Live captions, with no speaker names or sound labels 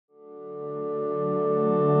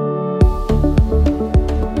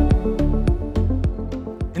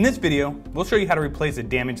In this video, we'll show you how to replace a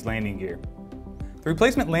damaged landing gear. The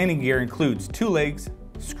replacement landing gear includes 2 legs,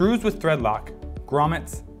 screws with thread lock,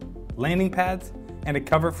 grommets, landing pads, and a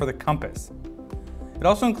cover for the compass. It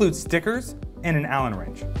also includes stickers and an Allen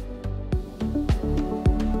wrench.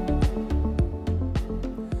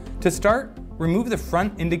 To start, remove the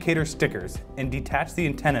front indicator stickers and detach the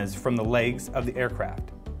antennas from the legs of the aircraft.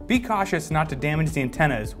 Be cautious not to damage the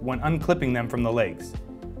antennas when unclipping them from the legs.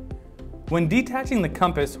 When detaching the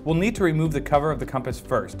compass, we'll need to remove the cover of the compass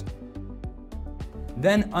first.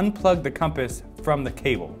 Then unplug the compass from the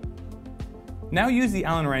cable. Now use the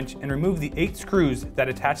Allen wrench and remove the 8 screws that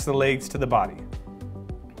attach the legs to the body.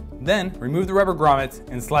 Then remove the rubber grommets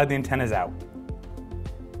and slide the antennas out.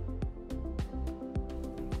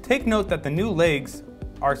 Take note that the new legs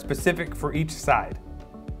are specific for each side.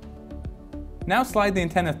 Now slide the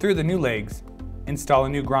antenna through the new legs, install a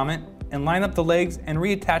new grommet, and line up the legs and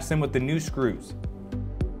reattach them with the new screws.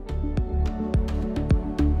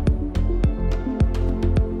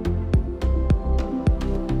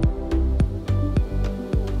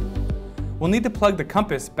 We'll need to plug the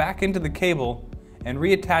compass back into the cable and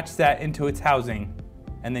reattach that into its housing,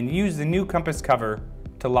 and then use the new compass cover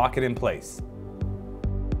to lock it in place.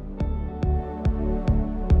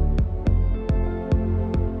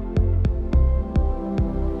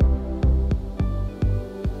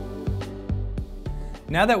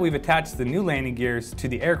 Now that we've attached the new landing gears to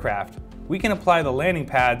the aircraft, we can apply the landing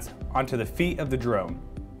pads onto the feet of the drone.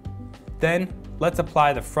 Then, let's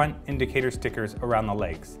apply the front indicator stickers around the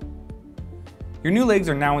legs. Your new legs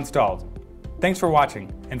are now installed. Thanks for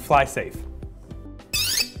watching, and fly safe.